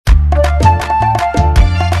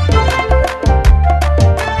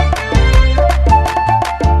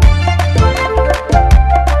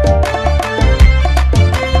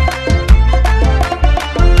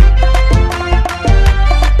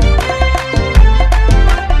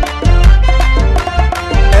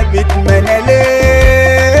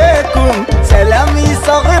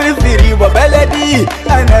بلدي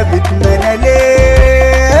أنا بتمنى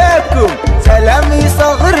ليكم سلامي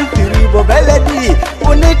صغر في ريبو بلدي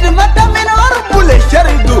ونتمتع من غرب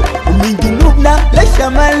للشرق ومن جنوبنا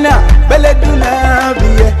لشمالنا بلدنا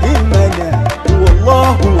بيهمنا والله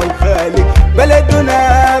هو الخالق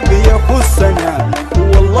بلدنا بيخصنا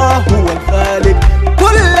والله هو الخالق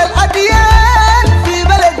كل الأديان في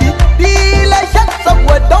بلدي دي لا شك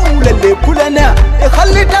والدولة اللي كلنا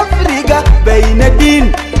يخلي تفرقة بين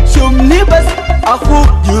دين شمني بس أخوك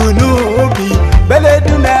جنوبي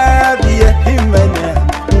بلدنا بيهمنا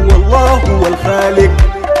والله هو الخالق.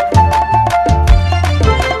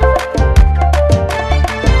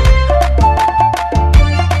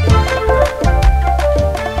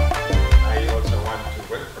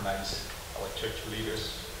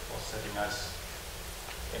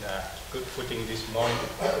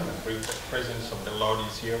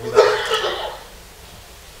 Here with us.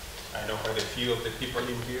 I know quite a few of the people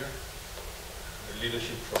in here, the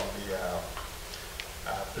leadership from the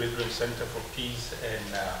Pilgrim Center for Peace and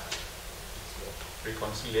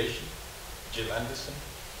Reconciliation, Jill Anderson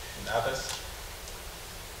and others.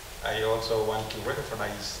 I also want to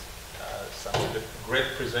recognize some of the great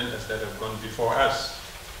presenters that have gone before us.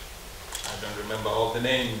 I don't remember all the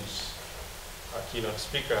names. Our keynote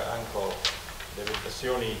speaker, Uncle David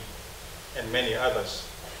Passioni, and many others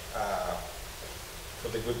for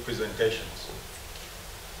the good presentations.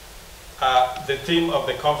 The theme of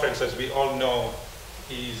the conference, as we all know,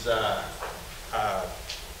 is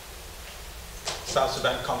South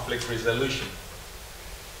Sudan conflict resolution,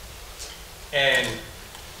 and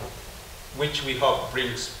which we hope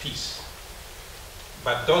brings peace.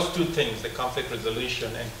 But those two things, the conflict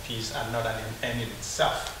resolution and peace, are not an end in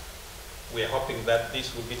itself. We are hoping that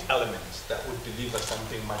these will be elements that would deliver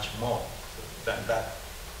something much more than that,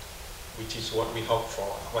 which is what we hope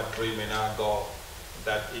for, our dream and our goal,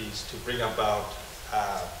 that is to bring about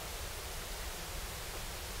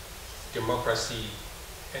democracy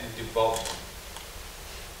and development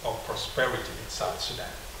of prosperity in South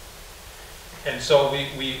Sudan. And so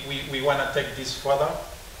we want to take this further,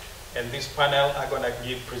 and this panel are going to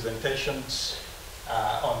give presentations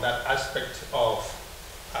on that aspect of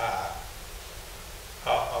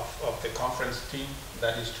the conference theme,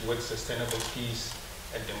 that is towards sustainable peace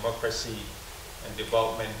and democracy and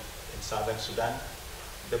development in Southern Sudan.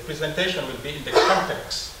 The presentation will be in the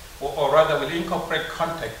context, or rather will incorporate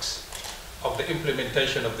context of the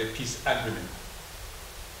implementation of the peace agreement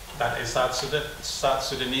that as South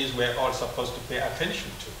Sudanese we're all supposed to pay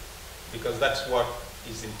attention to, because that's what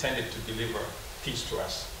is intended to deliver peace to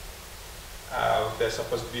us. There's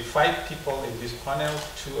supposed to be 5 people in this panel.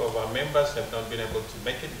 2 of our members have not been able to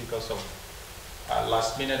make it because of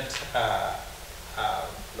last-minute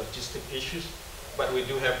logistic issues, but we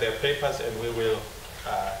do have their papers and we will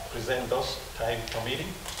present those time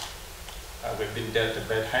permitting. We've been dealt a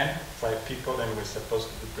bad hand, 5 people, and we're supposed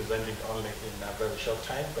to be presenting only in a very short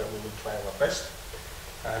time, but we will try our best.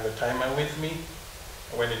 I have a timer with me.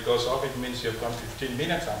 When it goes off, it means you've gone 15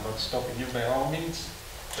 minutes. I'm not stopping you by all means,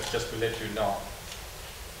 but just to let you know,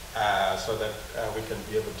 so that we can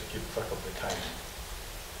be able to keep track of the time.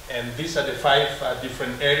 And these are the 5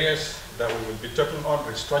 different areas that we will be talking on: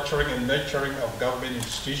 restructuring and nurturing of government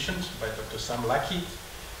institutions by Dr. Sam Lackey,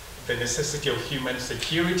 the necessity of human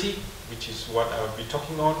security, which is what I will be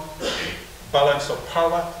talking on, balance of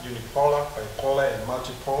power, unipolar, bipolar, and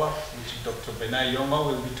multipolar, which Dr. Benai Yoma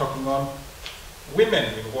will be talking on, women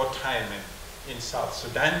in wartime and in South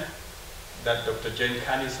Sudan, that Dr. Jane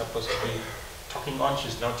Kani is supposed to be talking on.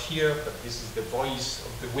 She's not here, but this is the voice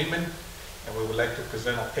of the women, and we would like to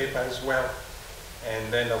present a paper as well.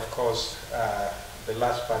 And then, of course, the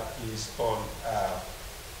last part is on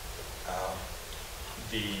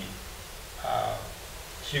the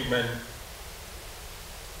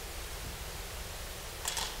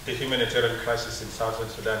humanitarian crisis in Southern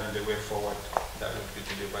Sudan and the way forward, that will be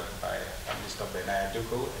delivered by Mr. Benai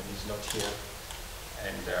Duku, and he's not here.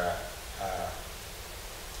 And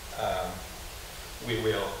we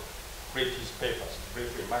will read his papers,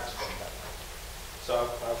 brief remarks from that. So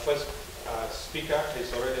our first speaker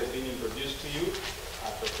has already been introduced to you,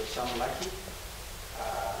 Dr. Sam Lackey.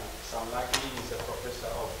 Sam Lackey is a professor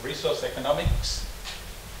of resource economics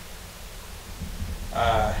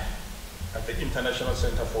at the International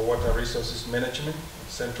Center for Water Resources Management at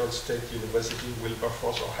Central State University,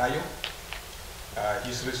 Wilberforce, Ohio.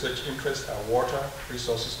 His research interests are water,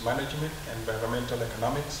 resources management, environmental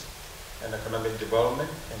economics, and economic development,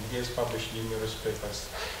 and he has published numerous papers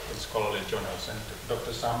in scholarly journals. And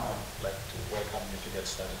Dr. Sam, I'd like to welcome you to get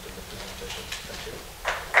started with the presentation. Thank you.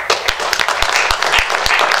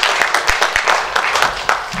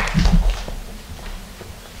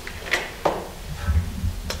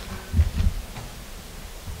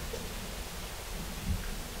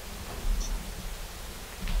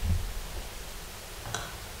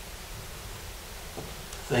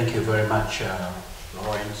 Thank you very much,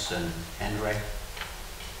 Lawrence and Henry.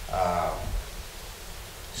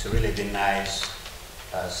 It's really been nice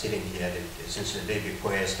sitting here since the day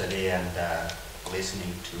before yesterday and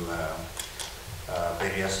listening to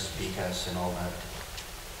various speakers and all that.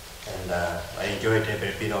 And I enjoyed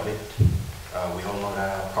every bit of it. We all know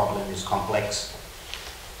that our problem is complex,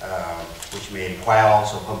 which may require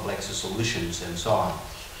also complex solutions and so on.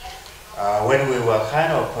 When we were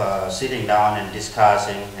kind of sitting down and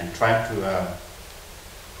discussing and trying to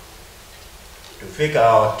figure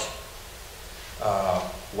out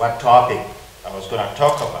what topic I was going to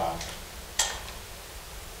talk about,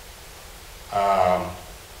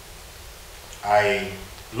 I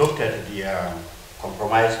looked at the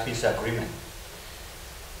compromise peace agreement,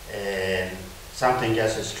 and something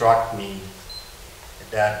just struck me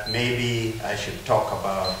that maybe I should talk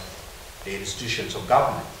about the institutions of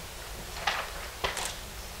government.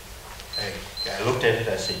 I looked at it,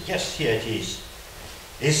 I said, yes, here it is.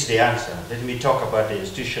 This is the answer. Let me talk about the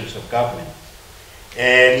institutions of government.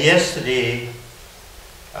 And yesterday,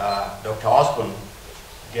 Dr. Osborne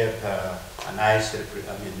gave a nice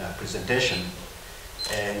presentation,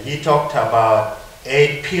 and he talked about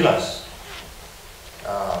 8 pillars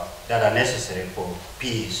that are necessary for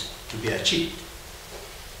peace to be achieved.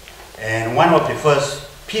 And one of the first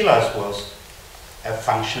pillars was a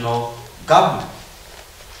functional government.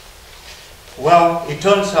 Well, it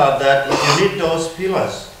turns out that if you need those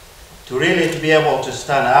pillars to really be able to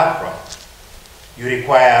stand upright, you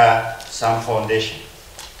require some foundation.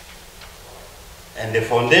 And the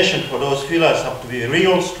foundation for those pillars have to be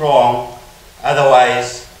real strong,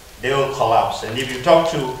 otherwise they will collapse. And if you talk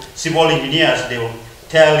to civil engineers, they will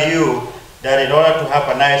tell you that in order to have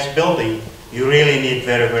a nice building, you really need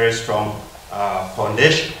very, very strong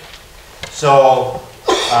foundation. So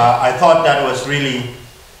I thought that was really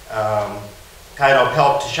kind of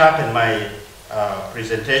helped sharpen my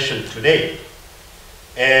presentation today.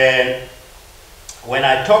 And when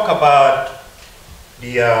I talk about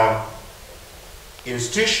the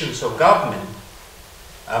institutions of government,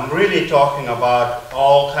 I'm really talking about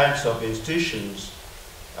all kinds of institutions,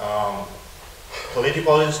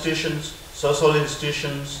 political institutions, social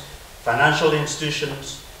institutions, financial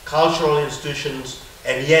institutions, cultural institutions,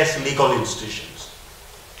 and yes, legal institutions.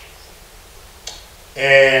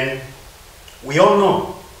 And we all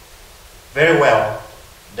know very well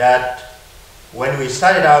that when we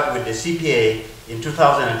started out with the CPA in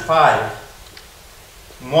 2005,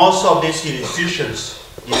 most of these institutions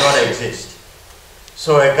did not exist.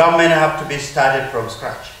 So a government had to be started from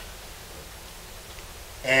scratch.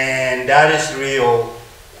 And that is real,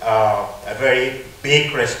 a very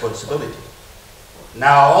big responsibility.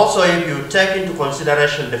 Now also, if you take into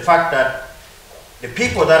consideration the fact that the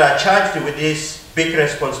people that are charged with this big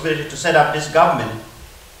responsibility to set up this government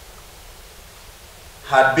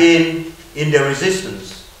had been in the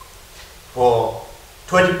resistance for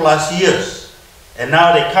 20 plus years, and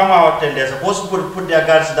now they come out and they're supposed to put their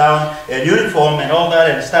guards down, in uniform and all that,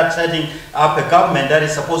 and start setting up a government that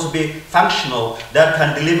is supposed to be functional, that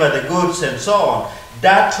can deliver the goods and so on.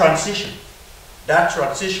 That transition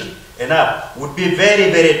enough would be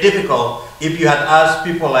very, very difficult if you had asked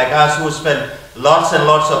people like us who spend lots and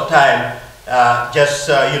lots of time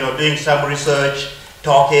doing some research,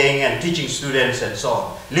 talking and teaching students and so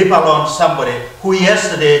on, leave alone somebody who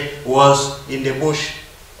yesterday was in the bush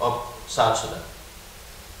of South Sudan.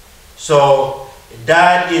 So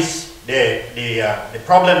that is the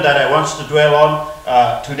problem that I want to dwell on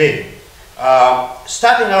today.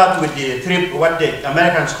 Starting out with what the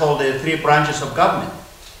Americans call the 3 branches of government.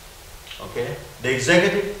 Okay, the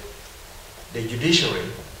executive, the judiciary,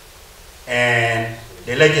 and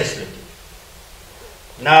the legislative.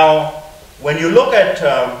 Now, when you look at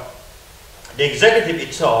the executive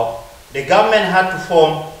itself, the government had to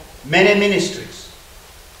form many ministries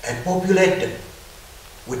and populate them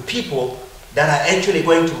with people that are actually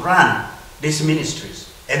going to run these ministries,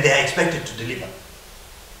 and they are expected to deliver.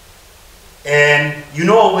 And you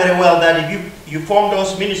know very well that if you form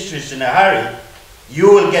those ministries in a hurry,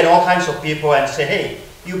 you will get all kinds of people and say, hey,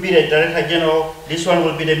 you be the Director General, this one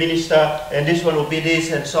will be the Minister, and this one will be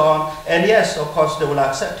this, and so on. And yes, of course, they will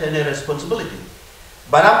accept any responsibility.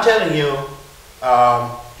 But I'm telling you,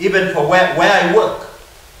 even for where I work,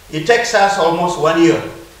 it takes us almost 1 year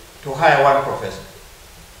to hire one professor,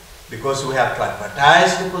 because we have to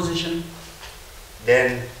advertise the position,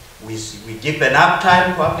 then we give enough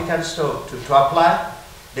time for applicants to apply,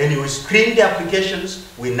 then we screen the applications,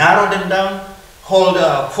 we narrow them down, hold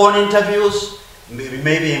phone interviews,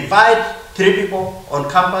 maybe invite 3 people on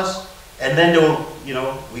campus, and then they will, you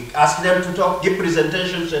know, we ask them to talk, give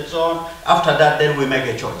presentations and so on. After that, then we make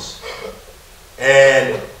a choice.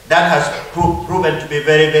 And that has proven to be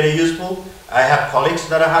very, very useful. I have colleagues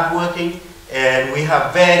that are hardworking, and we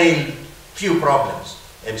have very few problems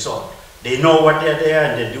and so on. They know what they're there,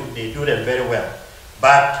 and they do them very well.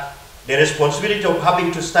 But the responsibility of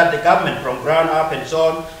having to start the government from ground up and so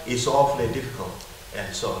on is awfully difficult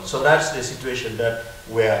and so on. So that's the situation that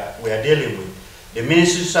we are dealing with. The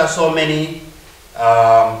ministries are so many,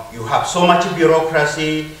 you have so much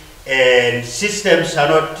bureaucracy, and systems are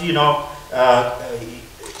not, you know,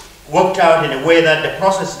 worked out in a way that the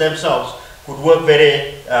process themselves could work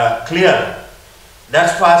very clearly.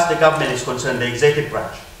 That's far as the government is concerned, the executive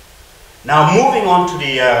branch. Now moving on to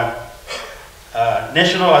the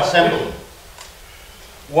National Assembly.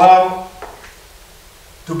 Well,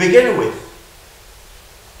 to begin with,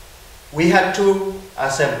 we had two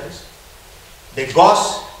assemblies. The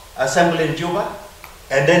GOS Assembly in Juba,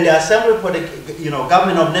 and then the Assembly for the, you know,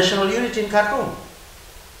 Government of National Unity in Khartoum.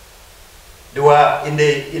 There were in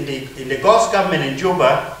the GOS government in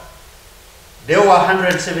Juba, there were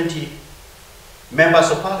 170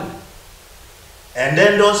 members of parliament. And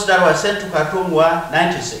then those that were sent to Khartoum were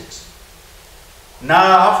 96.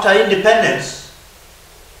 Now, after independence,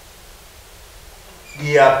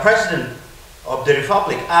 the President of the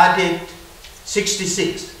Republic added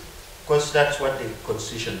 66, because that's what the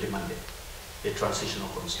Constitution demanded, the transitional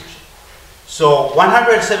Constitution. So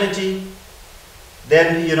 170,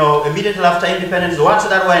 then, you know, immediately after independence, the ones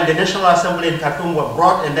that were in the National Assembly in Khartoum were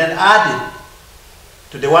brought and then added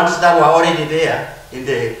to the ones that were already there in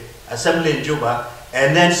the Assembly in Juba,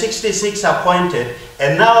 and then 66 appointed.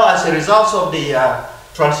 And now, as a result of the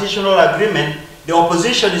transitional agreement, the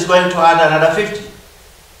opposition is going to add another 50.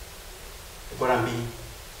 It's going to be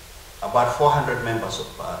about 400 members of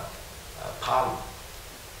parliament.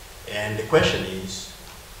 And the question is,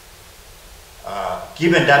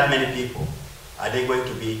 given that many people, are they going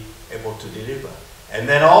to be able to deliver? And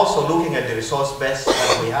then also looking at the resource base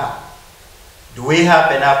that we have. Do we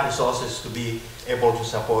have enough resources to be able to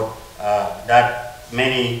support that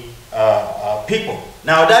many people?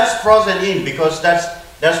 Now that's frozen in because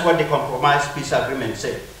that's what the compromise peace agreement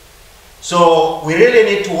said. So we really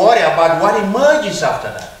need to worry about what emerges after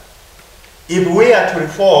that. If we are to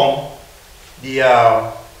reform the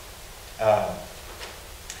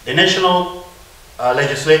National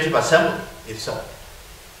Legislative Assembly itself,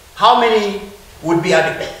 how many would be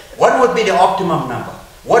adequate? What would be the optimum number?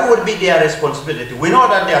 What would be their responsibility? We know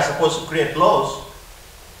that they are supposed to create laws,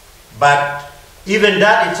 but even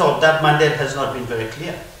that itself, that mandate has not been very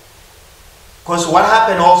clear. Because what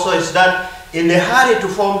happened also is that in the hurry to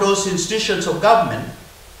form those institutions of government,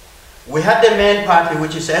 we had the main party,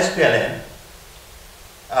 which is SPLM,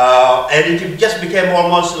 and it just became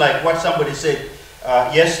almost like what somebody said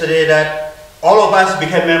yesterday, that all of us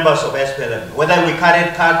became members of SPLM. Whether we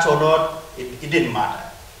carried cards or not, it didn't matter.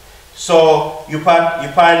 So you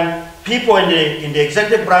find people in the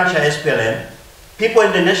executive branch are SPLM, people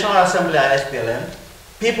in the National Assembly are SPLM,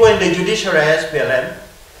 people in the judiciary are SPLM.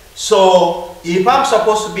 So if I'm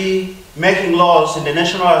supposed to be making laws in the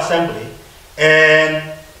National Assembly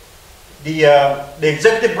and the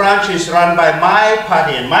executive branch is run by my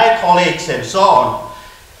party and my colleagues and so on,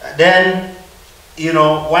 then, you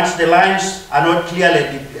know, once the lines are not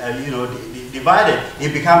clearly divided,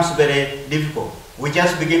 it becomes very difficult. We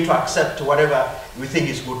just begin to accept whatever we think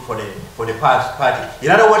is good for the party.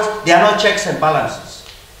 In other words, there are no checks and balances.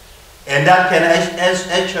 And that can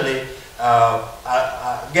actually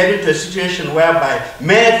get into a situation whereby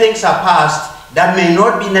many things are passed that may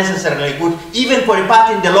not be necessarily good, even for the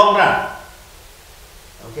party in the long run.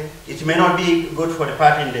 Okay, it may not be good for the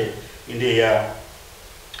party in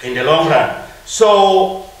the long run.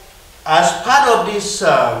 So, as part of this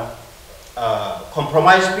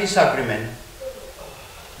compromise peace agreement,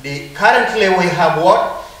 currently we have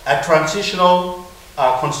what? A transitional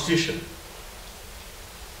constitution.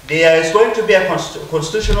 There is going to be a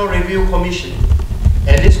constitutional review commission,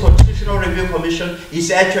 and this constitutional review commission is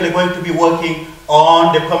actually going to be working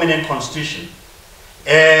on the permanent constitution.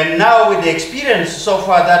 And now with the experience so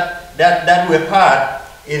far that we've had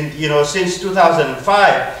in, you know, since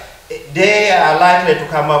 2005, they are likely to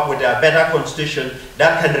come up with a better constitution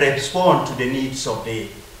that can respond to the needs of the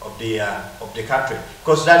country,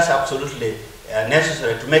 because that's absolutely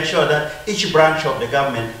necessary to make sure that each branch of the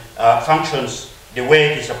government functions the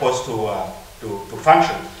way it is supposed to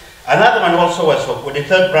function. Another one also was for the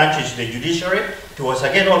third branch is the judiciary. It was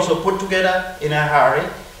again also put together in a hurry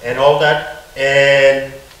and all that,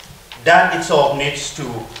 and that itself needs to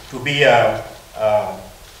be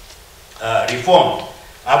reformed.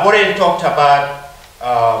 I've already talked about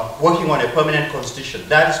working on a permanent constitution.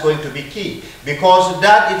 That is going to be key, because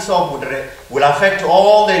that itself will affect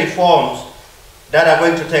all the reforms that are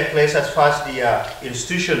going to take place as far as the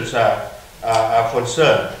institutions are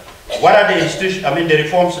concerned. What are the institutions? I mean, the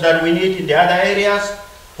reforms that we need in the other areas?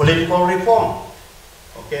 Political reform.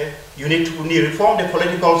 Okay, you need to reform the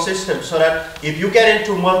political system so that if you get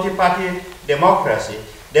into multi-party democracy,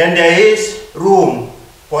 then there is room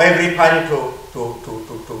for every party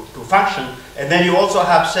to function, and then you also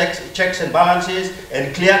have checks and balances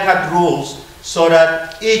and clear-cut rules so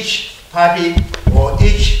that each party or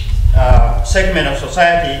each segment of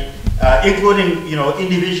society, including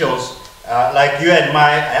individuals like you and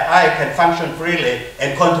I can function freely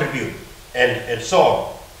and contribute and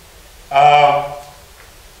so on.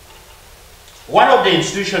 One of the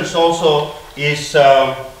institutions also is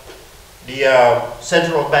the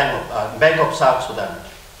Central Bank of South Sudan.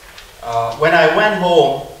 When I went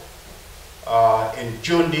home in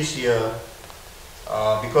June this year,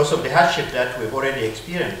 because of the hardship that we've already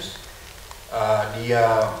experienced, the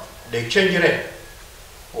exchange rate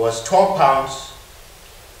was 12 pounds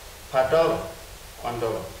per dollar,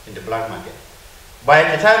 $1 in the black market. By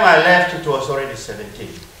the time I left, it was already 17.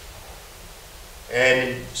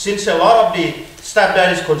 And since a lot of the stuff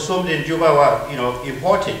that is consumed in Juba were,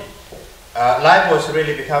 imported, life was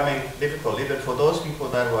really becoming difficult, even for those people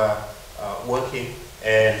that were working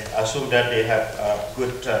and assume that they have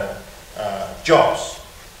good jobs.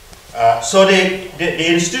 So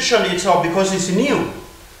the institution itself, because it's new,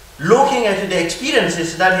 looking at the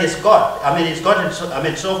experiences that it's got, it's gotten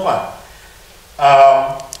so far,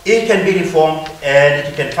 it can be reformed and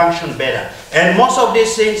it can function better. And most of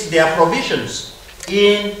these things, there are provisions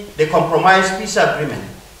in the compromise peace agreement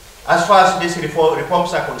as far as these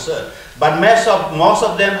reforms are concerned. But most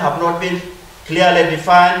of them have not been clearly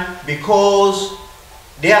defined because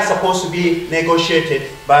they are supposed to be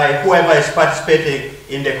negotiated by whoever is participating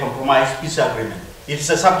in the compromise peace agreement. It's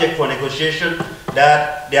a subject for negotiation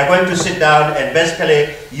that they are going to sit down and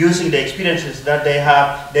basically, using the experiences that they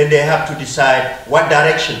have, then they have to decide what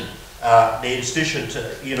direction the institution,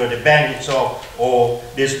 the bank itself, or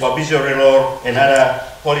the supervisory law and other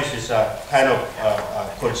policies are kind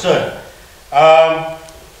of concerned.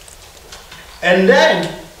 And then,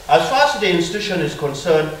 as far as the institution is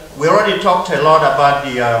concerned, we already talked a lot about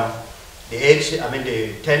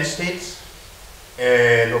the 10 states,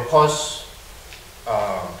 and of course,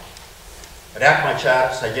 Riek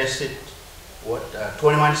Machar suggested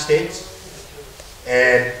 21 states,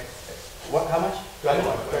 and how much?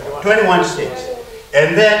 21 states.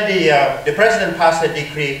 And then the president passed a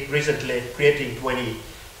decree recently creating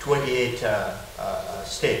 28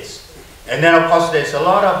 states. And then of course there's a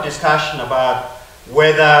lot of discussion about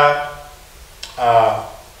whether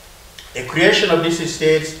the creation of these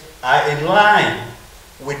states are in line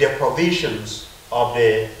with the provisions of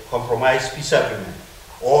the compromise peace agreement,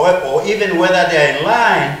 or even whether they are in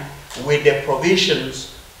line with the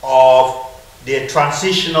provisions of the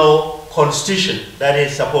transitional constitution that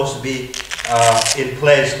is supposed to be in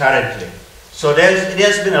place currently. So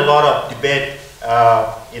there's been a lot of debate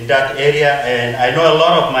in that area, and I know a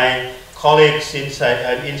lot of my colleagues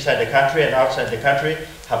inside the country and outside the country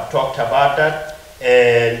have talked about that,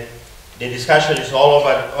 and the discussion is all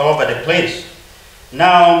over the place.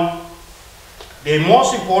 Now, the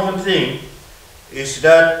most important thing is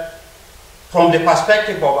that from the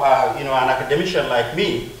perspective of an academician like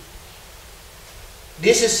me,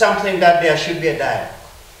 this is something that there should be a dialogue.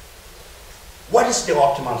 What is the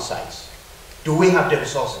optimal size? Do we have the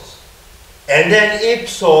resources? And then if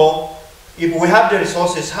so, if we have the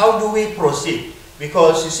resources, how do we proceed?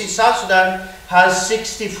 Because you see, South Sudan has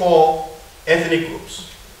 64 ethnic groups.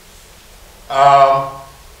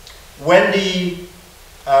 When the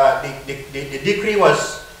decree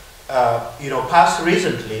was passed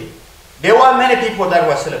recently, there were many people that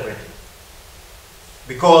were celebrating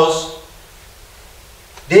because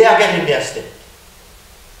they are getting their state.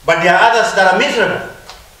 But there are others that are miserable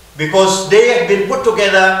because they have been put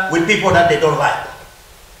together with people that they don't like.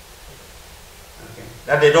 Okay.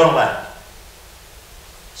 That they don't like.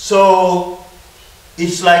 So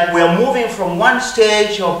it's like we are moving from one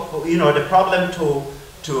stage of the problem to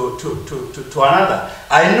another.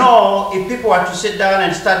 I know if people were to sit down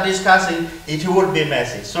and start discussing, it would be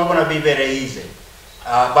messy. It's not going to be very easy.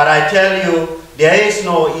 But I tell you, there is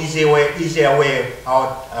no easier way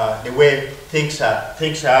out. The way things are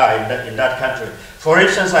in that country. For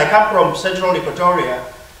instance, I come from Central Equatoria.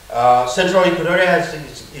 Central Equatoria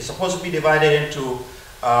is supposed to be divided into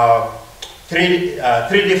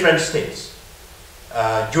three different states.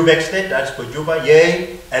 Jubek State, that's for Juba,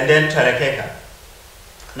 Yei, and then Terekeka.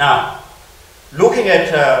 Now, looking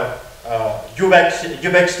at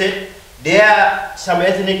Jubek State, there are some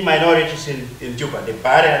ethnic minorities in Juba. The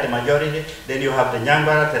Bare are the majority. Then you have the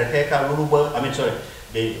Nyambara, Terekeka, Luruba,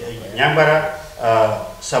 the Nyambara,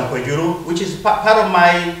 Sampojuru, which is part of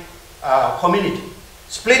my community,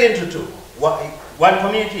 split into two. One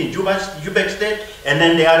community in Jubek State, and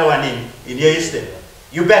then the other one in Yei State.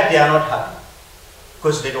 You bet they are not happy,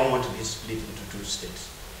 because they don't want to be split into two states.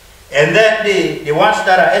 And then the ones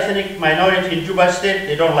that are ethnic minority in Juba State,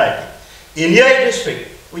 they don't like it. In Yei District,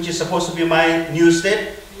 which is supposed to be my new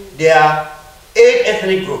state, there are 8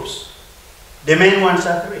 ethnic groups. The main ones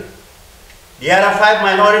are 3. The other 5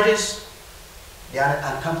 minorities, they are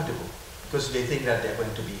uncomfortable because they think that they're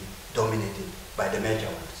going to be dominated by the major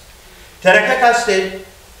ones. Terekeka State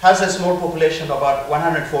has a small population, about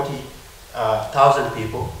 140,000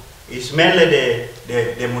 people. It's mainly the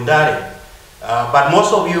Mundari. But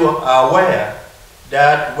most of you are aware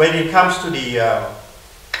that when it comes to the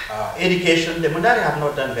education, the Mundari have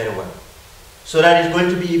not done very well. So that it's going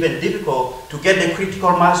to be even difficult to get the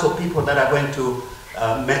critical mass of people that are going to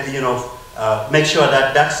make sure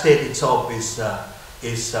that that state itself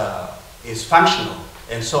is functional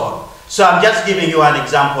and so on. So I'm just giving you an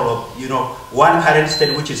example of one current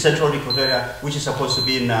state, which is Central Equatoria, which is supposed to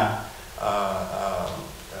be in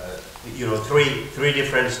three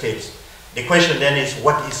different states. The question then is,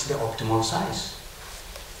 what is the optimal size?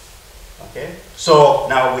 Okay, so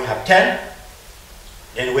now we have 10,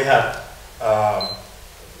 and we have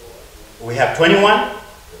 21,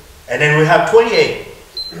 and then we have 28.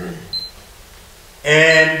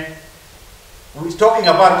 And we're talking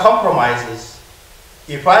about compromises.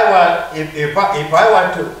 If I were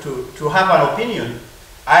to have an opinion,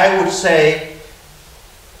 I would say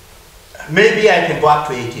maybe I can go up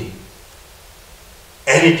to 18.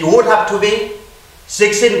 And it would have to be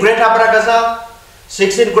 6 in Greater Bragazal,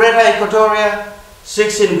 6 in Greater Equatoria,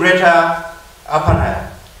 6 in Greater Upper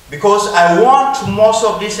Nile. Because I want most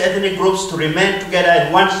of these ethnic groups to remain together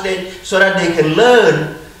in one state so that they can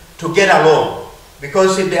learn to get along.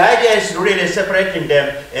 Because if the idea is really separating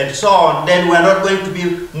them and so on, then we're not going to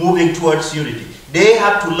be moving towards unity. They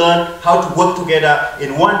have to learn how to work together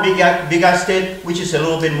in one bigger state, which is a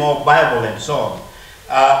little bit more viable and so on.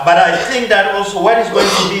 But I think that also what is going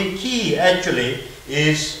to be key actually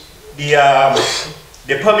is the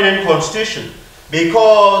permanent constitution.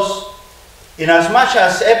 Because in as much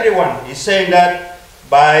as everyone is saying that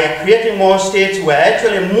by creating more states, we're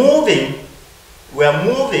actually moving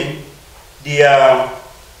the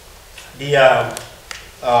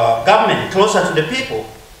government closer to the people,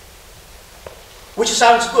 which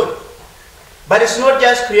sounds good. But it's not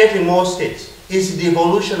just creating more states, it's the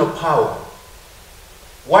evolution of power.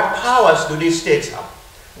 What powers do these states have?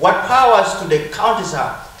 What powers do the counties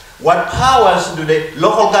have? What powers do the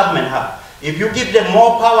local government have? If you give them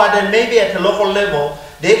more power, then maybe at a local level,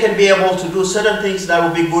 they can be able to do certain things that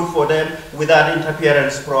will be good for them without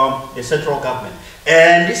interference from the central government.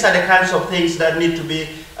 And these are the kinds of things that need to be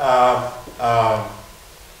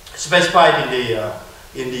specified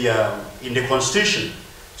in the constitution.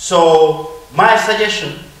 So my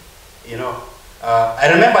suggestion, I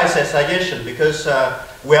remember I said suggestion because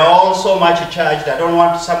we are all so much charged. I don't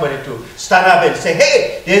want somebody to stand up and say,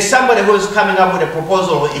 hey, there's somebody who is coming up with a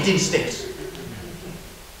proposal of 18 states.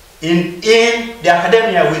 In the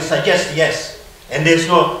academia, we suggest yes, and there's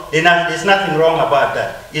nothing wrong about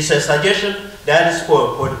that. It's a suggestion that is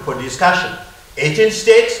for discussion. 18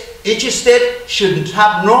 states, each state should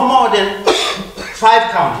have no more than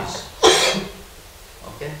 5 counties.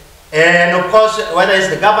 Okay? And of course, whether it's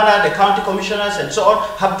the governor, the county commissioners, and so on,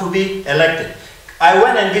 have to be elected. I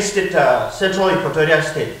went and visited Central Equatoria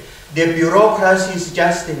State. The bureaucracy is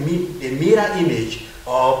just the mirror image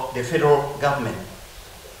of the federal government.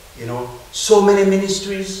 So many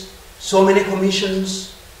ministries, so many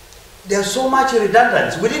commissions. There's so much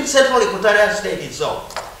redundancy within Central Equatoria State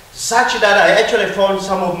itself, such that I actually found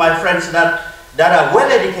some of my friends that are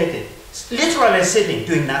well educated, literally sitting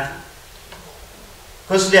doing nothing.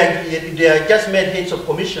 Because they are just made heads of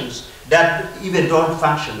commissions that even don't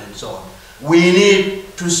function and so on. We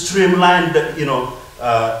need to streamline the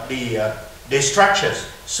structures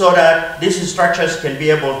so that these structures can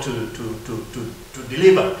be able to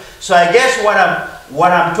deliver. So I guess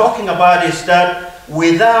what I'm talking about is that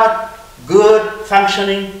without good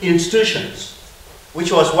functioning institutions,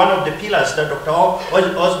 which was one of the pillars that Dr.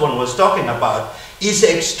 Osborne was talking about, it's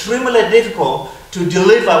extremely difficult to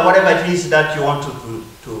deliver whatever it is that you want to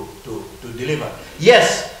deliver.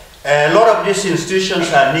 Yes, a lot of these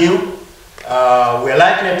institutions are new. We're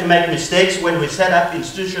likely to make mistakes when we set up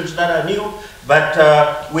institutions that are new, but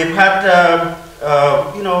we've had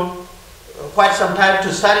you know, quite some time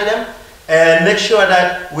to study them and make sure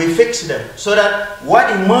that we fix them so that what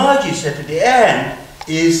emerges at the end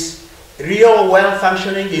is real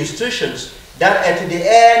well-functioning institutions that at the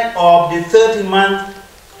end of the 30-month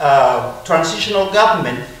transitional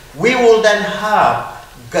government, we will then have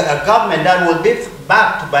a government that will be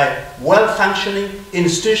backed by well-functioning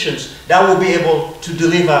institutions that will be able to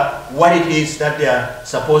deliver what it is that they are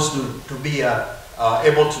supposed to be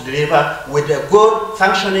able to deliver, with a good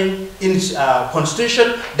functioning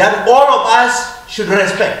constitution that all of us should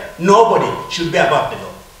respect. Nobody should be above the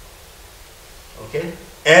law. Okay?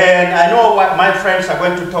 And I know what my friends are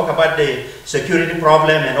going to talk about, the security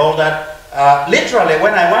problem and all that. Literally,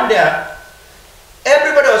 when I went there,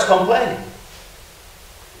 everybody was complaining.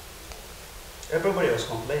 Everybody was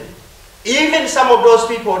complaining. Even some of those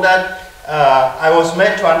people that I was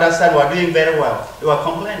made to understand were doing very well, they were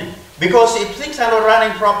complaining. Because if things are not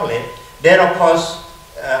running properly, then of course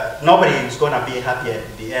nobody is going to be happy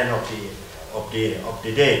at the end of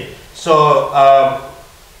the day. So,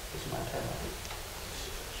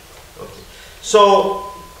 okay.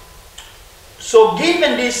 So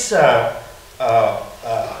given this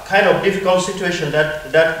kind of difficult situation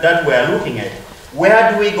that we are looking at,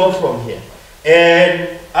 where do we go from here?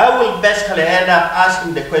 And I will basically end up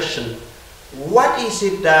asking the question, what is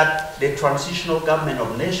it that the transitional government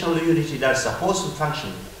of national unity that's supposed to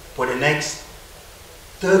function for the next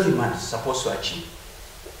 30 months is supposed to achieve?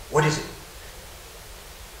 What is it?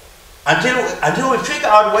 Until we figure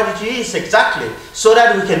out what it is exactly, so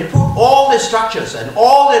that we can put all the structures and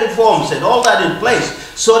all the reforms and all that in place,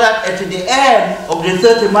 so that at the end of the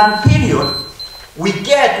 30-month period, we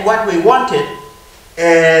get what we wanted,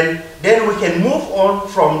 and then we can move on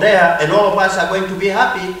from there, and all of us are going to be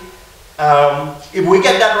happy. If we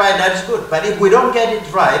get that right, that's good. But if we don't get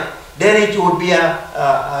it right, then it would be a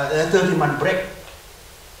 30-month break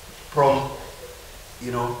from,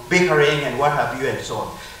 you know, bickering and what have you and so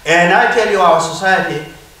on. And I tell you, our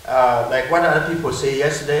society, like what other people say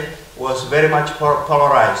yesterday, was very much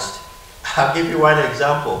polarized. I'll give you one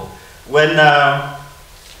example. When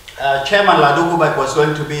Chairman Ladu Kubak was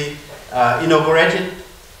going to be inaugurated,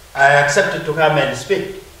 I accepted to come and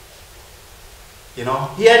speak. You know,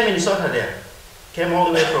 here in Minnesota there, came all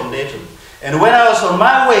the way from Dayton. And when I was on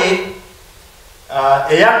my way,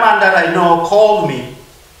 a young man that I know called me,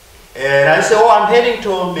 and I said, oh, I'm heading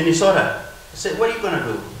to Minnesota. I said, what are you going to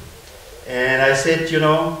do? And I said, you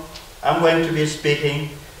know, I'm going to be speaking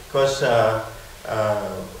because,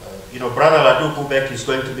 you know, Brother Ladu Kubek is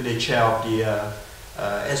going to be the chair of the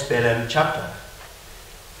SPLM chapter.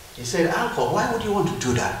 He said, Uncle, why would you want to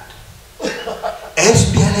do that?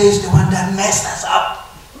 SPLA is the one that messed us up.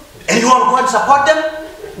 And you want to go and support them?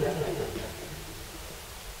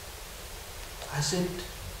 I said,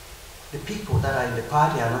 the people that are in the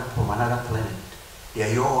party are not from another planet. They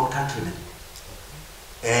are your own countrymen.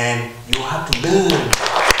 And you have to learn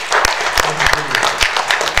how to deal with them.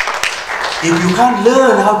 If you can't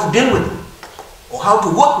learn how to deal with them, or how to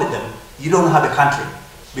work with them, you don't have a country.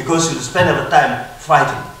 Because you'll spend all the time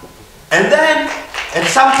fighting. And then, at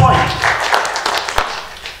some point,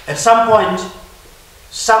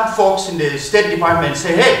 some folks in the State Department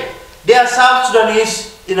say, hey, there are South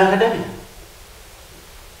Sudanese in academia.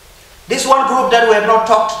 This one group that we have not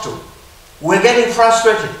talked to, we're getting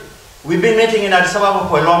frustrated. We've been meeting in Addis Ababa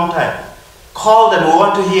for a long time. Call them, we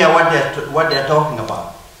want to hear what they're talking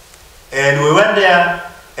about. And we went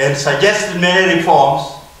there and suggested many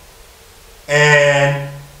reforms. And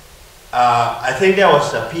I think there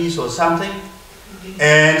was a piece or something.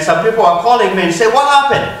 And some people are calling me and say, what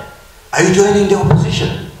happened? Are you joining the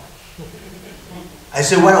opposition? I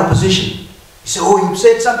said, what opposition? He said, oh, you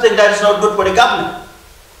said something that is not good for the government.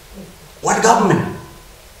 What government?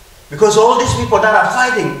 Because all these people that are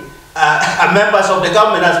fighting are members of the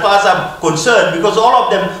government as far as I'm concerned, because all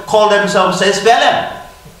of them call themselves SPLM.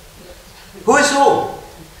 Who is who?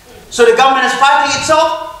 So the government is fighting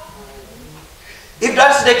itself? If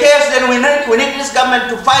that's the case, then we need this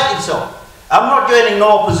government to fight itself. I'm not joining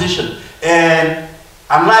no opposition. And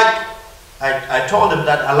unlike, I told them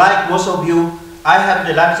that unlike most of you, I have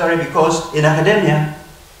the luxury because in academia,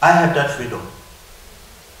 I have that freedom.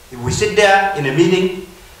 If we sit there in a meeting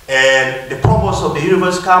and the provost of the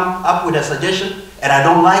university come up with a suggestion and I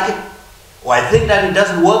don't like it, or I think that it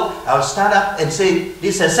doesn't work, I'll stand up and say,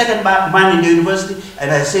 this is a second man in the university, and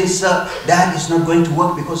I say, sir, that is not going to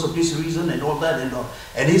work because of this reason and all that and all.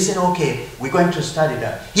 And he said, okay, we're going to study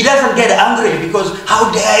that. He doesn't get angry because,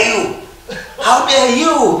 how dare you? How dare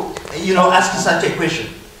you, you know, ask such a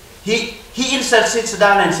question? He instead sits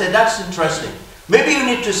down and said, that's interesting. Maybe you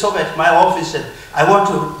need to stop at my office and I want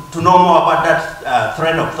to know more about that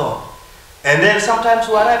thread of thought. And then sometimes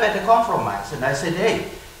we arrive at a compromise. And I said, hey,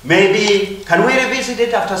 maybe can we revisit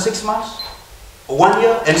it after 6 months or 1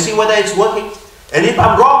 year and see whether it's working? And if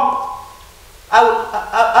I'm wrong,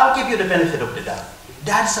 I'll give you the benefit of the doubt.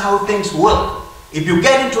 That's how things work. If you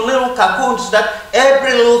get into little cocoons that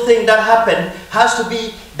every little thing that happened has to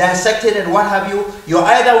be dissected and what have you, you're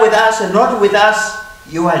either with us and not with us,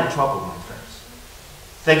 you are in trouble, my friends.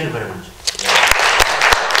 Thank you very much.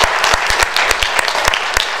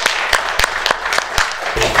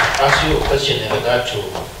 Ask you a question in regard to,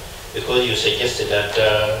 because you suggested that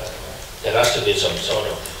there has to be some sort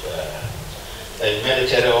of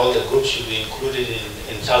military, all the groups should be included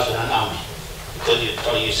in South Sudan Army. Because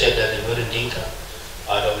you said that the Nuer Dinka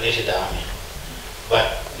dominated the army.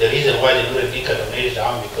 But the reason why the Nuer Dinka dominated the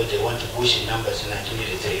army because they want to boost in numbers in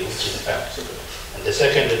 1983, which is a fact. And the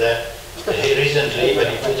second is that recently, even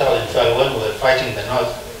in 2012, when we were fighting the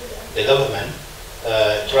North, the government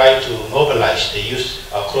tried to mobilize the youth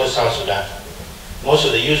across South Sudan. Most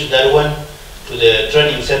of the youth that went to the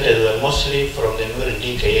training centers were mostly from the Nuer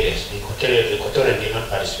Dinka areas. The Equatorian did not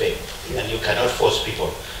participate, and you cannot force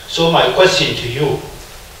people. So my question to you,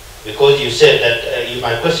 because you said that,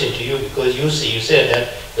 my question to you, because you said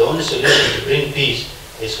that the only solution to bring peace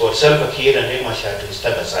is for Salva Kiir and Riek Machar to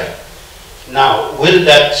step aside. Now, will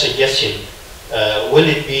that suggestion, will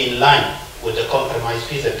it be in line with the compromise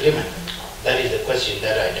peace agreement? That is the question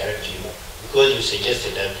that I direct to you. Because you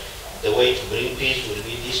suggested that the way to bring peace will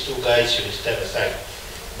be these two guys should step aside.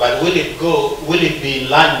 But will it be in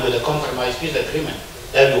line with the compromise peace agreement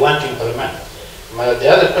that we want to implement? The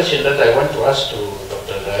other question that I want to ask to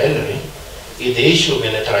Dr. Henry is the issue of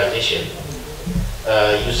militarization.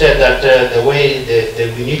 You said that the way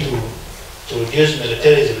that we need to reduce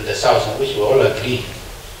militarism in the South, on which we all agree.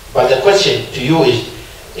 But the question to you is,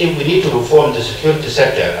 if we need to reform the security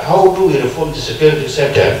sector, how do we reform the security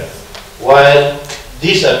sector while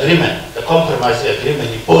this agreement, the compromise agreement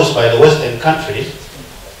imposed by the Western countries,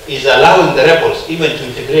 is allowing the rebels even to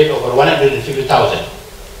integrate over 150,000?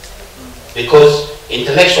 Because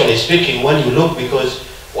intellectually speaking, when you look, because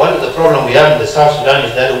one of the problems we have in the South Sudan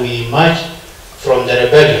is that we emerged from the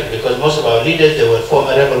rebellion, because most of our leaders, they were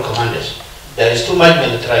former rebel commanders. There is too much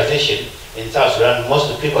militarization in South Sudan. Most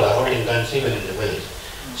of the people are holding guns even in the village.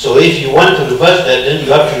 So if you want to reverse that, then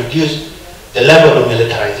you have to reduce the level of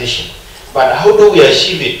militarization. But how do we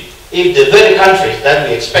achieve it if the very countries that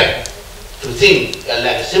we expect to think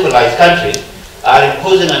like civilized countries are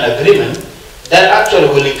imposing an agreement that actually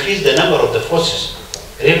will increase the number of the forces?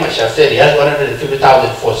 Riek Machar said he has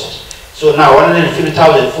 150,000 forces. So now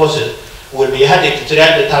 150,000 forces will be added to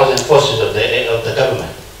 300,000 forces of the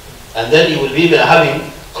government. And then he will be even having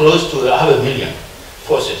close to 500,000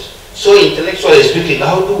 forces. So intellectually speaking,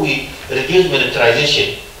 how do we reduce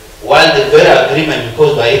militarization while the very agreement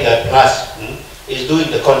imposed by IGAD Plus is doing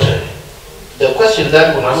the contrary? The question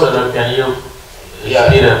that would can you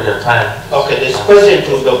speed up your time? Okay, this question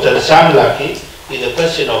to Dr. Sam Laki is the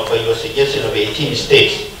question of your suggestion of 18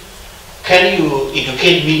 states. Can you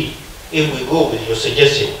educate me, if we go with your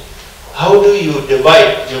suggestion, how do you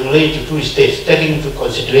divide Jonglei into 2 states, taking into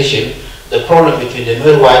consideration the problem between the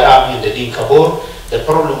Nuer White Army and the Dinka Bor, the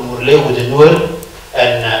problem Murle with the Nuer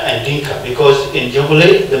and Dinka? Because in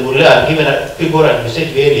Jonglei, the Murle are given a Pibor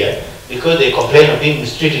administrative area because they complain of being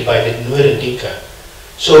mistreated by the Nuer and Dinka.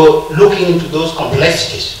 So looking into those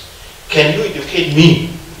complexities, can you educate me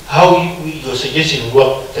how your suggestion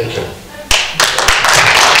will work? Thank you.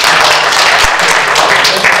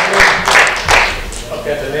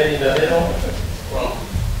 Okay, the lady in the middle from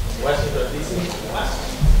Washington, D.C.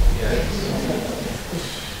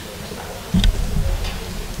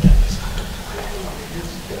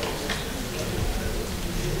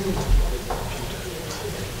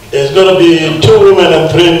 There's going to be 2 women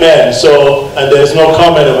and 3 men, so, and there's no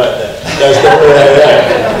comment about that. That's the way I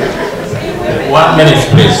am. 1 minute,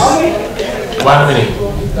 please. 1 minute.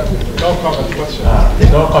 No comment, question.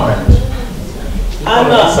 No comment.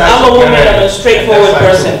 I'm a woman, I'm a straightforward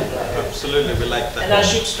person. Absolutely, we like that. And I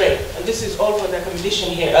shoot straight. And this is all for the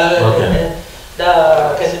commission here, the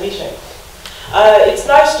academician. It's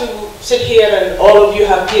nice to sit here and all of you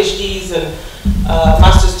have PhDs and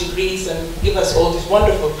master's degrees and give us all this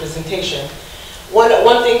wonderful presentation. One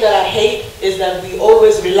thing that I hate is that we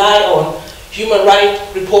always rely on human rights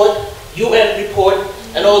report, UN report,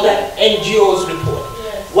 and all that NGOs report.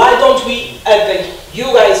 Yes. Why don't we,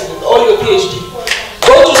 you guys with all your PhD,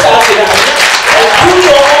 go to South Sudan and do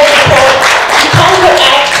your own report to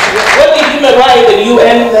counteract what the human rights and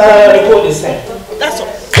UN report is saying. That's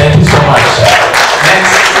all. Thank you so much.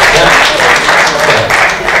 Next.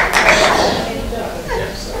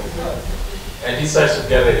 Just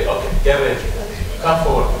get ready. Okay, get ready. Come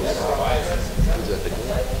forward.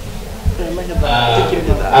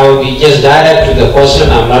 I will be just direct to the question.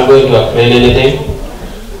 I'm not going to explain anything.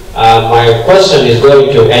 My question is going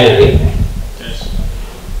to Henry.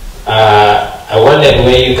 I wondered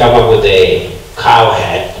where you come up with a cow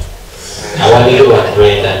head. I want you to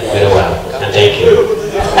explain that very well. And thank you.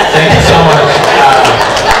 Thank you so much.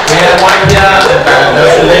 We have one here, and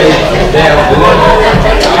there's a lady there.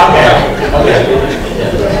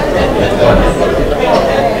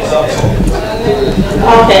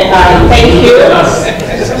 Okay, thank you.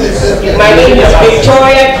 My name is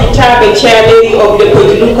Victoria Kitabe, Chair Lady of the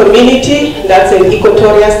Kojilu community. That's in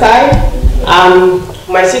Equatorial side.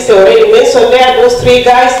 My sister already mentioned there, those 3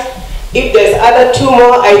 guys. If there's other 2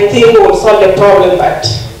 more, I think we'll solve the problem, but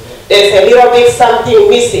there's a little bit something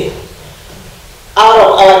missing out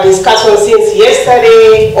of our discussion since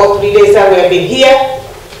yesterday or 3 days that we have been here.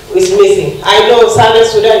 Is missing. I know Southern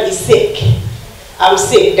Sudan is sick. I'm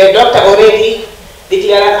sick. The doctor already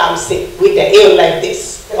declared I'm sick with the ail like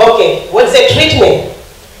this. Okay, what's the treatment?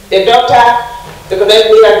 The doctor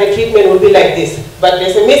recommended me that the treatment will be like this. But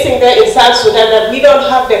there's a missing there in South Sudan that we don't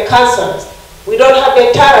have the counselors. We don't have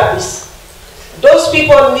the therapists. Those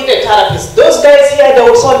people need a therapist. Those guys here, they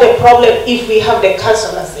will solve the problem if we have the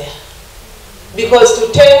counselors there. Because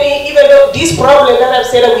to tell me, even though this problem that I've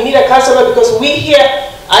said that we need a counselor, because we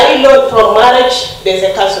here, I learned from marriage, there's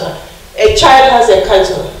a counselor. A child has a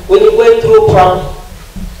counselor when you're going through a problem.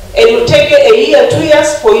 And it will take you a year, 2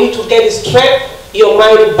 years for you to get straight your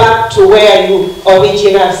mind back to where you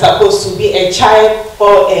originally supposed to be, a child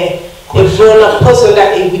or a grown-up person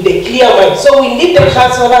that with a clear mind. So we need the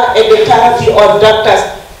counselor and the therapy or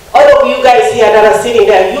doctors. All of you guys here that are sitting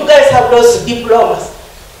there, you guys have those diplomas.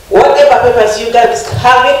 Whatever papers you guys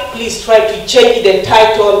have it, please try to change the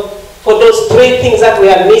title for those 3 things that we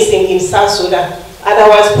are missing in South Sudan.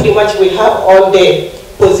 Otherwise, pretty much we have all the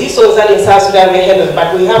positions that in South Sudan we handle,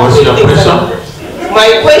 but we have 3 things. My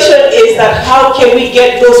question is that how can we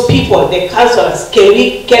get those people, the counselors, can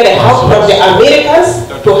we get the help from the Americans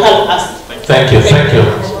to help us? Thank you, thank you.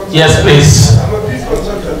 Yes, please.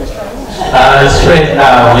 Straight, we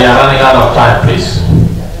are running out of time, please.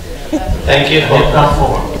 Thank you for come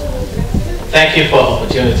forward. Thank you for the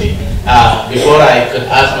opportunity. Before I could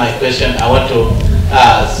ask my question, I want to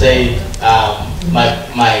say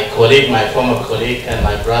my colleague, my former colleague, and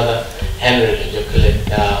my brother Henry Jokule,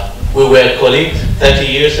 we were colleagues 30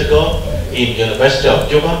 years ago in University of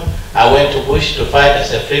Juba. I went to Bush to fight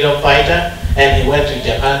as a freedom fighter, and he went to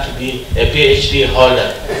Japan to be a PhD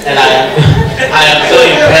holder. And I am so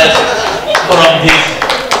impressed from his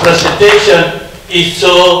presentation. It's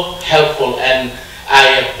so helpful, and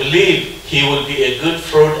I believe he will be a good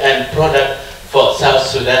fruit and product for South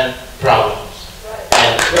Sudan problems.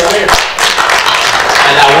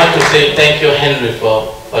 And I want to say thank you, Henry,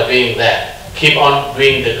 for doing that. Keep on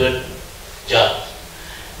doing the good job.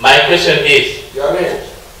 My question is,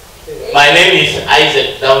 my name is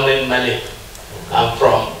Isaac Downing Malik. I'm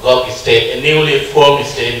from Goki State, a newly formed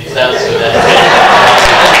state in South Sudan.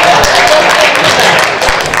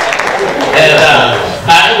 And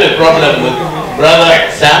I have a problem with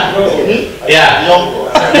Brother Sam. Yeah,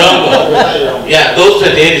 Yongo. Yeah, those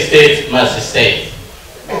 28 states must stay.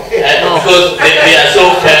 Because they are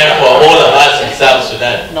so fair for all of us in South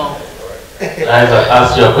Sudan. No. I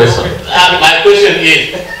asked you a question. My question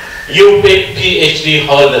is, you big PhD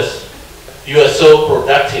holders, you are so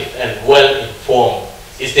productive and well informed.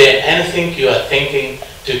 Is there anything you are thinking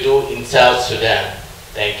to do in South Sudan?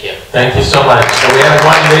 Thank you. Thank you so much. So we have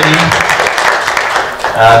one lady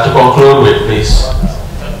to conclude with, please.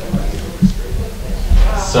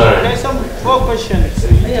 Sorry. There's some more questions.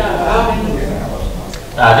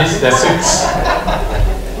 This is the 6th.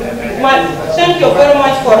 Thank you very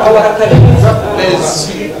much for our academics.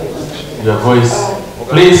 Your voice.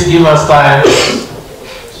 Please give us time.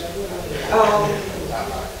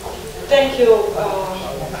 Thank you,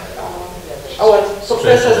 our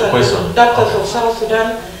professors and doctors of South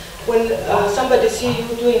Sudan. When somebody sees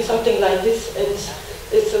you doing something like this,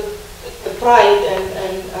 it's a pride,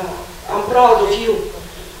 and I'm proud of you.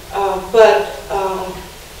 But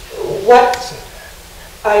what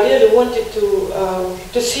I really wanted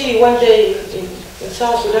to see one day in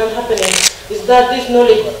South Sudan happening is that this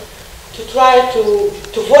knowledge, to try to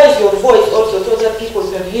voice your voice also, so that people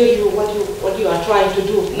can hear you, what you are trying to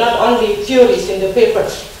do. Not only theories in the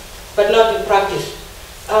papers, but not in practice.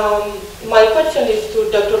 My question is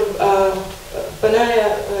to Dr.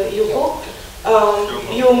 Benaya Yuko.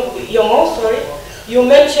 You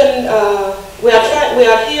mentioned we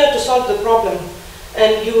are here to solve the problem,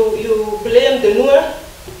 and you blame the Nuer.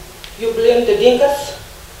 you blame the Dinkas,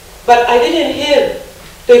 but I didn't hear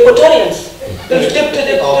the Equatorians.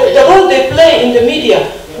 The role they play in the media,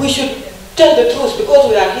 we should tell the truth because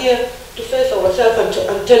we are here to face ourselves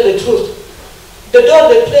and tell the truth. The role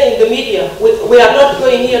they play in the media, we are not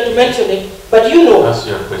going here to mention it, but you know. That's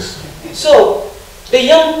your question. So, the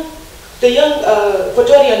young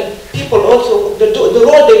Equatorian people also, the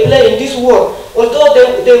role they play in this war, although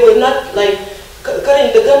they were not like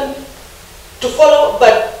carrying the gun to follow,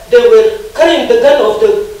 but they were carrying the gun of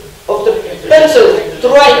the pencil to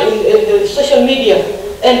write in the social media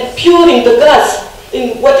and pouring the gas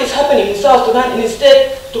in what is happening in South Sudan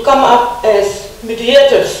instead to come up as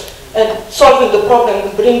mediators and solving the problem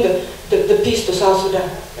and bring the peace to South Sudan.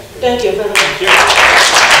 Thank you very much.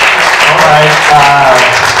 All right.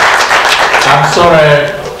 I'm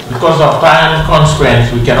sorry, because of time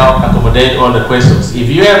constraints, we cannot accommodate all the questions. If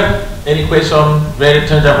you have any question, very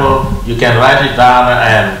tangible, you can write it down,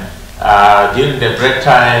 and during the break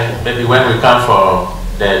time, maybe when we come for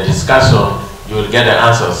the discussion, you will get the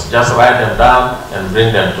answers. Just write them down and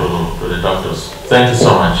bring them to the doctors. Thank you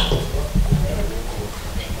so much.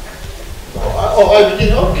 I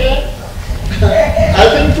begin, okay. I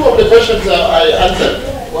think two of the questions I answered.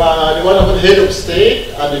 The one about head of state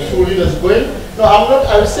and the two leaders going. No, I'm not,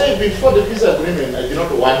 I would say before the peace agreement, I did not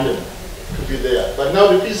want them to be there. But now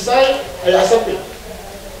the peace side, I accept it.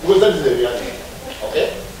 Because that is the reality.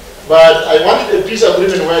 Okay? But I wanted a peace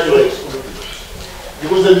agreement where they were excluded.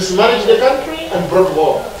 Because they mismanaged the country and brought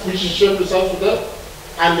war, which is shown to South Sudan,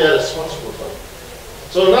 and they are responsible for it.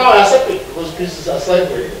 So now I accept it because peace is assigned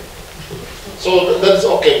for it. So that's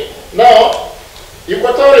okay. Now,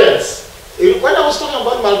 Equatorians, when I was talking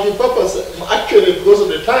about multi-purpose, actually because of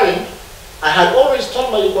the time, I had always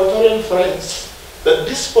told my Equatorian friends that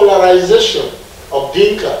this polarization of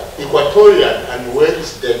Dinka, Equatorian, and Nuer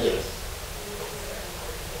is dangerous.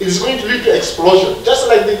 It is going to lead to explosion, just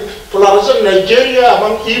like the polarization in Nigeria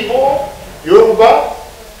among Igbo, Yoruba,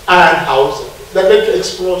 and Hausa. That led to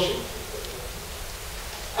explosion.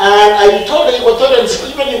 And I told the Equatorians,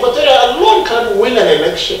 even Equatoria alone can't win an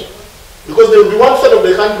election. Because there will be 1/3 of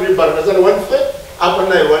the country, Baranazan 1/3, Upper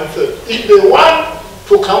Nile 1/3. If they want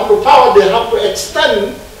to come to power, they have to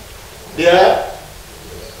extend their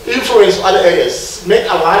influence on other areas, make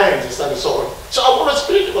alliances and so on. So I'm always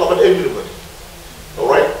critical about everybody.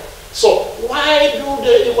 Alright? So why do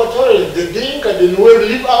the Equatorians, the Dinka, the Nuer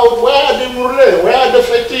live out? Where are the Murle? Where are the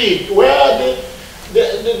Fatigue? Where are the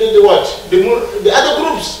other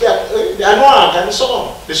groups, the Anuak and so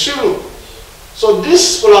on, the Shulu? So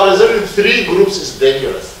this polarization in three groups is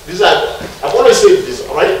dangerous. These are, I've always said this,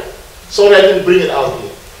 all right? Sorry I didn't bring it out here,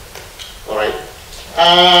 all right?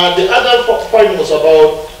 The other point was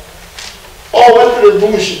about, went to the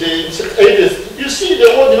bush, the 80s. You see,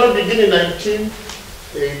 the war did not begin in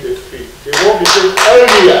 1983. The war began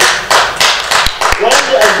earlier. When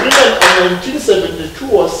the agreement in 1972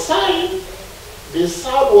 was signed, the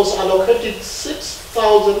South was allocated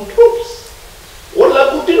 6,000 troops. What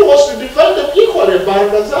Lagu did was to divide them equally.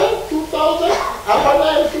 Baranazan, 2,000, Upper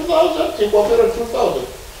Nile, 2,000, Equatorial, 2,000.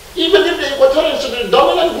 Even if the Equatorians were the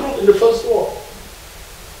dominant group in the first war.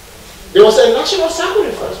 There was a national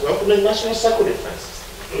sacrifice. We have to make national sacrifices.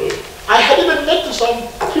 I had even met to some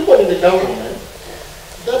people in the government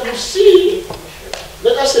that you see,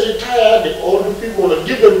 let us retire the older people and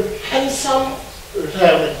give them handsome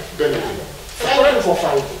retirement benefit. Thank you for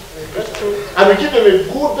fighting. And we give them a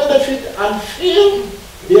good benefit and fill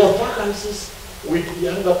their vacancies with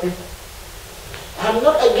younger people. I'm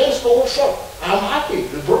not against the whole shop. I'm happy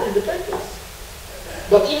we brought independence.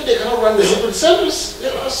 But if they cannot run the civil service,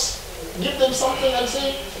 let us give them something and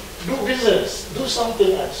say, do business, do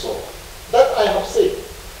something and so on. That I have said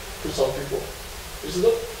to some people. Isn't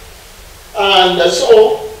it? And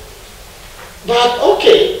so, but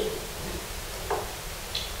okay.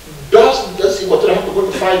 Does Equatorial have to go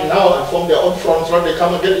to fight now and form their own fronts when they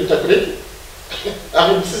come and get integrated? I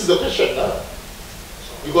mean, this is the question now.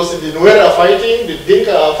 Because if the Nuer are fighting, the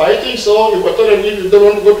Dinka are fighting, so Equatorial, if you don't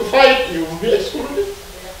want to go to fight, you will be excluded.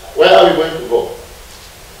 Where are we going to go?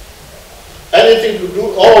 Anything to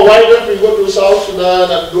do? Oh, why don't we go to South Sudan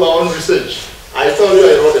and do our own research? I told you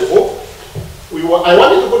I wrote a book. I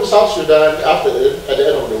wanted to go to South Sudan at the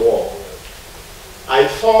end of the war. I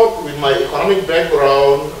thought with my economic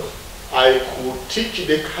background, I could teach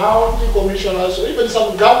the county commissioners or even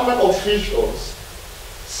some government officials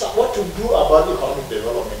what to do about economic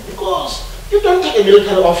development. Because you don't take a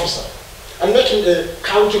military officer and make him a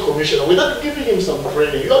county commissioner without giving him some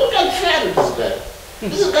training. You are not unfair with this guy.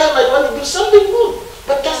 This guy might want to do something good,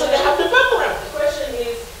 but doesn't have the background. The question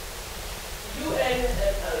is, UN,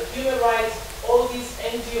 human rights, all these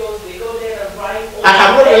NGOs, they I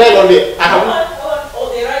have not relied on it.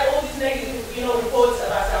 They write all these negative, reports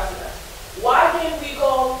about South Sudan. Why didn't we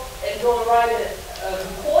go and write a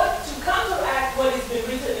report to counteract what has been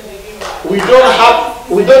written in the human rights?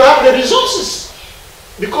 We don't have the resources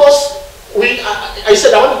because I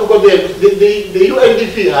said I want to go there. The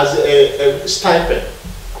UNDP has a stipend.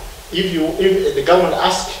 If the government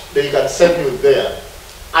asks, they can send you there.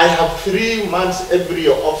 I have 3 months every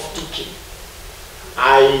year off teaching.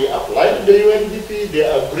 I applied to the UNDP. They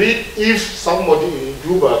agreed if somebody in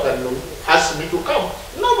Juba can ask me to come.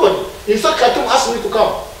 Nobody. In fact, Khartoum asked me to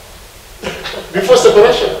come before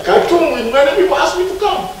separation. Khartoum, many people asked me to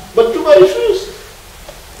come, but Juba refused.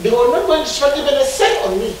 They were not going to spend even a cent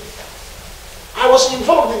on me. I was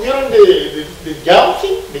involved during the jam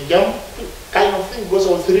thing, the jam kind of thing, because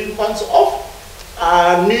I was 3 months off.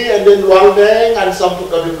 Me and then Walbeng and some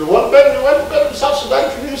people in the Walbeng, we went to South Sudan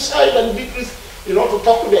to the side and did this, to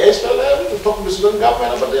talk to the SPLM, to talk to the Sudan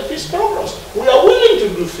government about their peace programs. We are willing to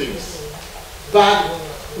do things, but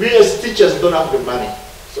we as teachers don't have the money.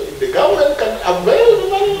 So if the government can avail the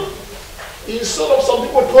money, instead of some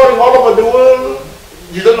people touring all over the world,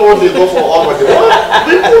 you don't know what they go for all over the world,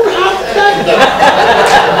 we could have done that.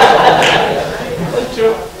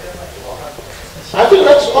 I think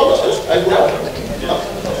that's all I would.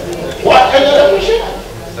 What? Any other question?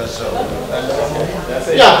 That's all.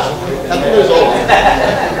 Yeah, I think that's all.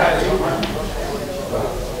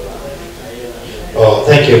 Oh,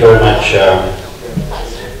 thank you very much.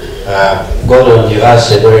 Gordon, you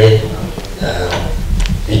asked a very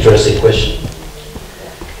interesting question.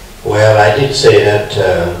 Well, I did say that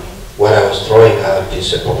what I was throwing out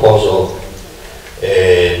is a proposal,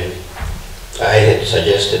 and I had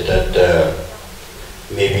suggested that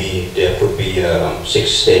maybe there could be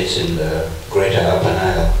 6 states in the Greater Upper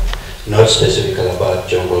Nile, not specifically about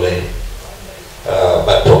Jonglei,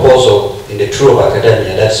 but proposal in the true of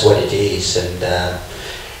academia, that's what it is. And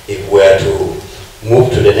if we are to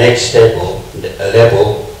move to the next level,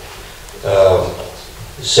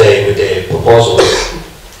 say with the proposal,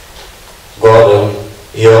 Gordon,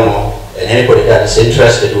 Yomo, and anybody that is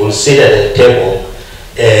interested will sit at the table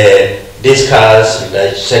and discuss and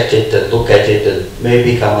dissect it and look at it and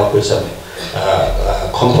maybe come up with some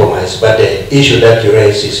compromise. But the issue that you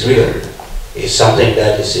raise is real. It's something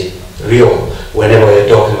that is real. Whenever we're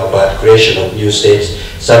talking about creation of new states,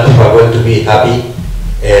 some people are going to be happy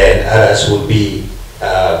and others will be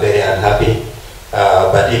very unhappy.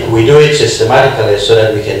 But if we do it systematically so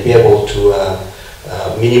that we can be able to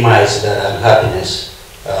minimize that unhappiness,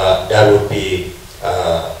 that would be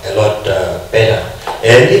a lot better.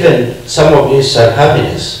 And even some of this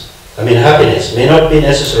happiness may not be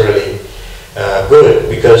necessarily good,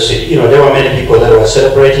 because there were many people that were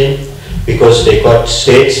celebrating because they got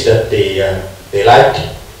states that they liked.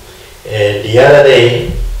 And the other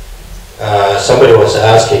day, somebody was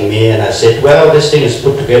asking me, and I said, well, this thing is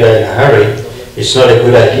put together in a hurry. It's not a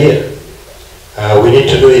good idea. We need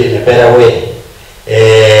to do it in a better way.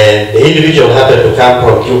 And the individual happened to come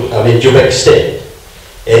from Jubek State.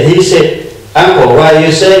 And he said, Uncle, why are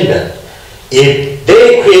you saying that? If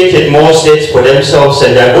they created more states for themselves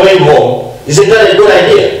and they're going home, isn't that a good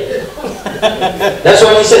idea? That's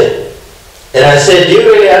what he said. And I said, do you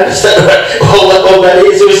really understand what all that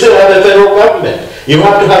is? We still have a federal government. You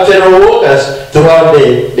have to have federal workers throughout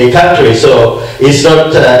the country. So it's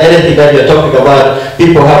not anything that you're talking about.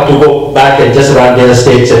 People have to go back and just run their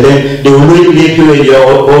states, and then they will leave you in your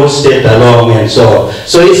own state alone and so on.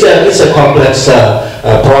 So it's a complex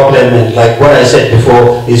problem, and like what I said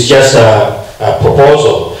before, it's just a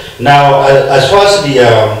proposal. Now, as far as the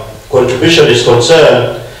contribution is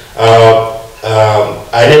concerned,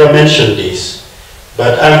 I never mentioned this,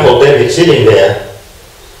 but Uncle David sitting there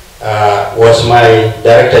was my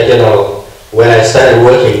Director General when I started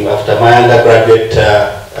working after my undergraduate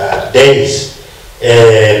days.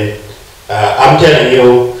 And I'm telling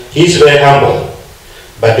you, he's very humble.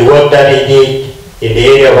 But the work that he did in the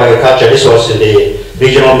area of agriculture, this was in the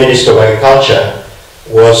Regional Minister of Agriculture,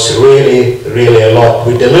 was really, really a lot.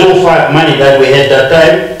 With the little money that we had that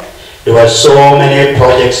time, there were so many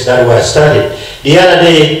projects that were started. The other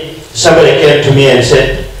day, somebody came to me and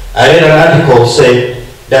said, I read an article saying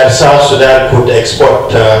that South Sudan could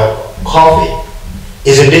export coffee.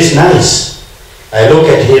 Isn't this nice? I look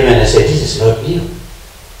at him and I said, this is not new.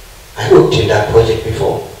 I worked in that project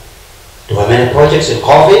before. There were many projects in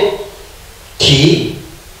coffee, tea,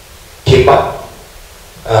 timber,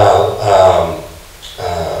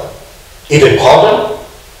 even cotton.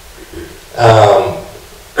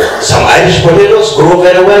 Some Irish potatoes grow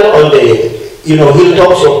very well on the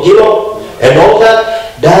hilltops of Gilo and all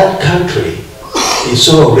that. That country is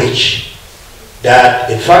so rich. that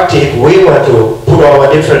in fact if we were to put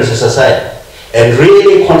our differences aside and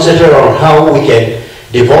really concentrate on how we can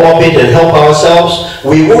develop it and help ourselves,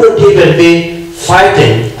 we wouldn't even be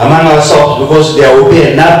fighting among ourselves because there will be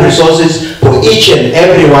enough resources for each and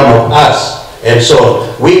every one of us. And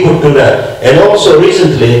so we could do that. And also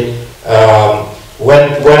recently,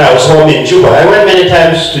 when I was home in Juba, I went many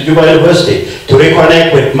times to Juba University to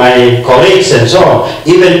reconnect with my colleagues and so on.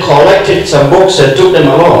 Even collected some books and took them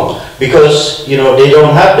along because, you know, they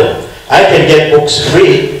don't have them. I can get books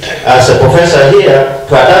free as a professor here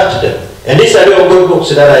to adapt them. And these are real good books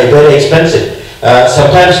that are very expensive.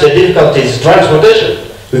 Sometimes the difficulty is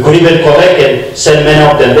transportation. We could even collect and send many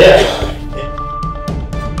of them there.